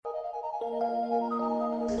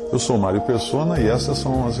Eu sou Mário Persona e essas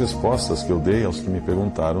são as respostas que eu dei aos que me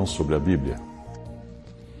perguntaram sobre a Bíblia.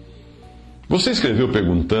 Você escreveu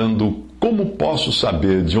perguntando como posso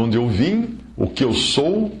saber de onde eu vim, o que eu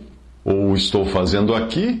sou ou estou fazendo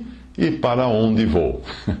aqui e para onde vou.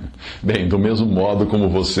 Bem, do mesmo modo como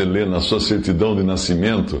você lê na sua certidão de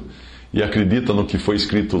nascimento e acredita no que foi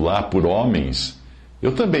escrito lá por homens,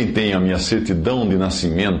 eu também tenho a minha certidão de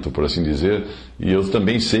nascimento, por assim dizer, e eu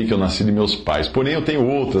também sei que eu nasci de meus pais. Porém, eu tenho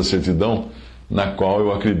outra certidão na qual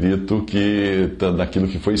eu acredito naquilo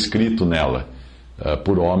que foi escrito nela,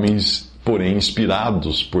 por homens, porém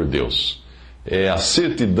inspirados por Deus. É a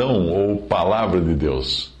certidão ou palavra de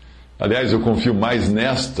Deus. Aliás, eu confio mais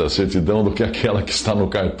nesta certidão do que aquela que está no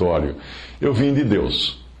cartório. Eu vim de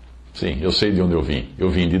Deus. Sim, eu sei de onde eu vim. Eu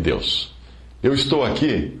vim de Deus. Eu estou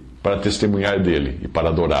aqui para testemunhar dele e para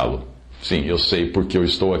adorá-lo. Sim, eu sei porque eu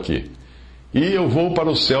estou aqui. E eu vou para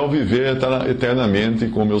o céu viver eternamente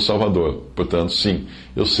com o meu Salvador. Portanto, sim,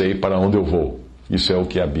 eu sei para onde eu vou. Isso é o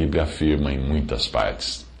que a Bíblia afirma em muitas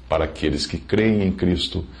partes, para aqueles que creem em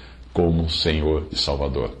Cristo como Senhor e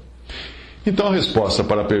Salvador. Então a resposta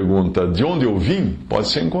para a pergunta de onde eu vim pode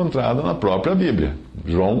ser encontrada na própria Bíblia.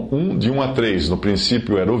 João 1, de 1 a 3. No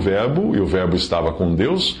princípio era o Verbo, e o Verbo estava com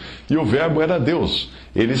Deus, e o Verbo era Deus.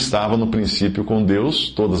 Ele estava no princípio com Deus,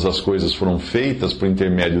 todas as coisas foram feitas por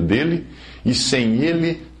intermédio dele, e sem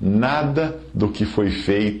ele nada do que foi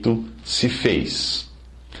feito se fez.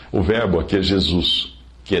 O Verbo aqui é Jesus,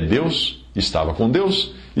 que é Deus, estava com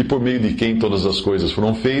Deus, e por meio de quem todas as coisas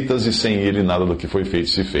foram feitas, e sem ele nada do que foi feito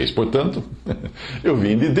se fez. Portanto, eu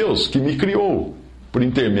vim de Deus, que me criou, por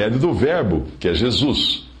intermédio do Verbo, que é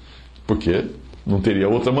Jesus. Porque não teria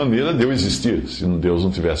outra maneira de eu existir, se Deus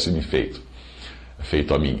não tivesse me feito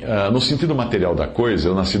a mim. No sentido material da coisa,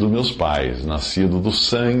 eu nasci dos meus pais, nascido do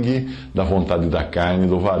sangue, da vontade da carne e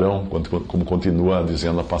do varão, como continua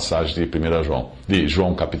dizendo a passagem de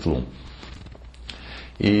João capítulo 1.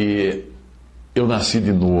 E eu nasci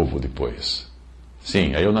de novo depois.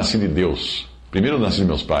 Sim, aí eu nasci de Deus. Primeiro eu nasci de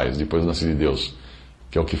meus pais, depois eu nasci de Deus.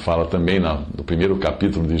 Que é o que fala também no primeiro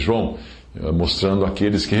capítulo de João, mostrando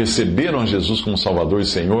aqueles que receberam a Jesus como Salvador e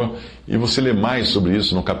Senhor. E você lê mais sobre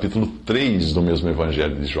isso no capítulo 3 do mesmo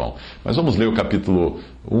Evangelho de João. Mas vamos ler o capítulo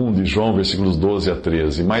 1 de João, versículos 12 a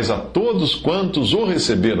 13. Mas a todos quantos o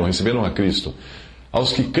receberam a Cristo,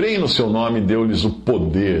 aos que creem no seu nome, deu-lhes o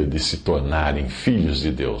poder de se tornarem filhos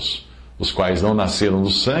de Deus, os quais não nasceram do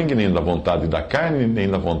sangue, nem da vontade da carne, nem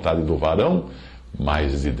da vontade do varão,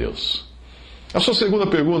 mas de Deus. A sua segunda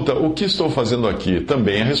pergunta, o que estou fazendo aqui,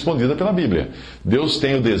 também é respondida pela Bíblia. Deus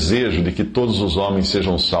tem o desejo de que todos os homens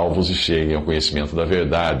sejam salvos e cheguem ao conhecimento da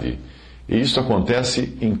verdade. E isso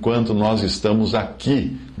acontece enquanto nós estamos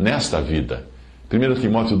aqui, nesta vida. 1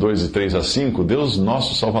 Timóteo 2, de 3 a 5, Deus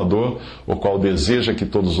nosso Salvador, o qual deseja que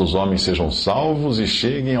todos os homens sejam salvos e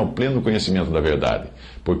cheguem ao pleno conhecimento da verdade.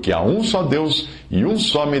 Porque há um só Deus e um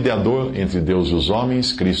só mediador entre Deus e os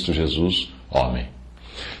homens, Cristo Jesus, homem.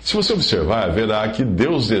 Se você observar, verá que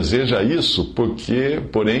Deus deseja isso,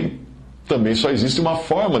 porém, também só existe uma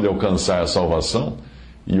forma de alcançar a salvação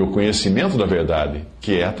e o conhecimento da verdade,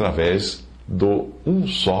 que é através do um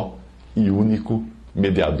só e único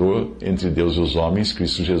mediador entre Deus e os homens,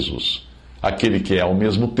 Cristo Jesus. Aquele que é ao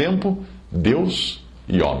mesmo tempo Deus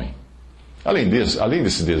e homem. Além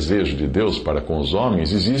desse desejo de Deus para com os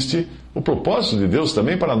homens, existe o propósito de Deus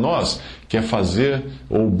também para nós, que é fazer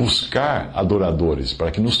ou buscar adoradores,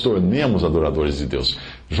 para que nos tornemos adoradores de Deus.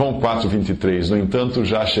 João 4:23, no entanto,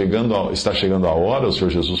 está chegando a hora, o Senhor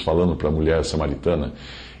Jesus falando para a mulher samaritana,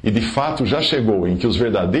 e de fato já chegou em que os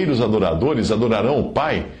verdadeiros adoradores adorarão o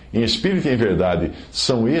Pai em espírito e em verdade.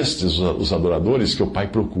 São estes os adoradores que o Pai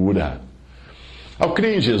procura. Ao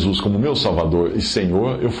crer em Jesus como meu Salvador e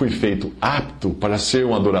Senhor, eu fui feito apto para ser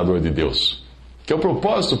um adorador de Deus, que é o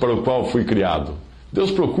propósito para o qual fui criado.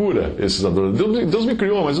 Deus procura esses adoradores. Deus me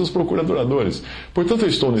criou, mas Deus procura adoradores. Portanto, eu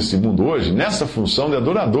estou nesse mundo hoje, nessa função de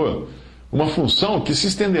adorador. Uma função que se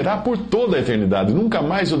estenderá por toda a eternidade. Nunca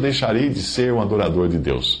mais eu deixarei de ser um adorador de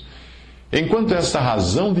Deus. Enquanto esta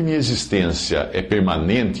razão de minha existência é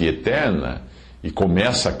permanente e eterna, e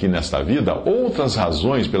começa aqui nesta vida, outras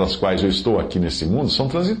razões pelas quais eu estou aqui nesse mundo são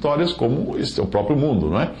transitórias, como este é o próprio mundo,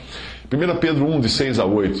 não é? 1 Pedro 1, de 6 a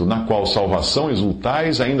 8, na qual salvação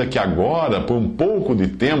exultais, ainda que agora, por um pouco de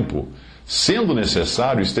tempo, Sendo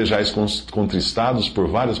necessário, estejais contristados por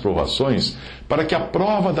várias provações, para que a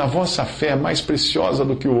prova da vossa fé, mais preciosa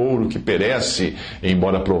do que o ouro que perece,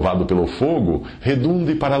 embora provado pelo fogo,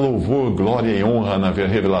 redunde para louvor, glória e honra na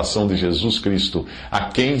revelação de Jesus Cristo, a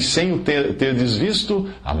quem, sem o terdes visto,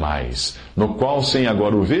 amais, no qual, sem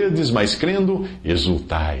agora o verdes, mas crendo,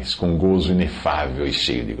 exultais, com gozo inefável e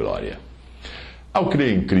cheio de glória. Ao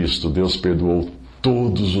crer em Cristo, Deus perdoou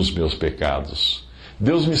todos os meus pecados.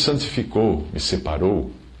 Deus me santificou, me separou,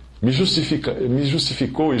 me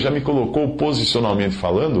justificou e já me colocou, posicionalmente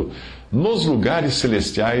falando, nos lugares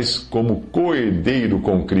celestiais como co-herdeiro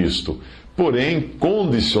com Cristo. Porém,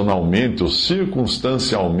 condicionalmente ou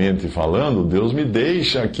circunstancialmente falando, Deus me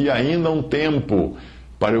deixa aqui ainda um tempo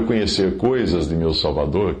para eu conhecer coisas de meu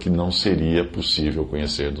Salvador que não seria possível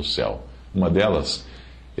conhecer do céu. Uma delas,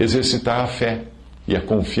 exercitar a fé e a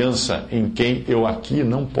confiança em quem eu aqui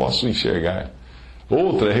não posso enxergar.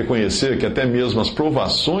 Outra é reconhecer que até mesmo as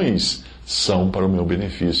provações são para o meu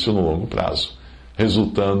benefício no longo prazo,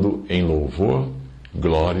 resultando em louvor,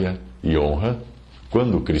 glória e honra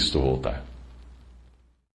quando Cristo voltar.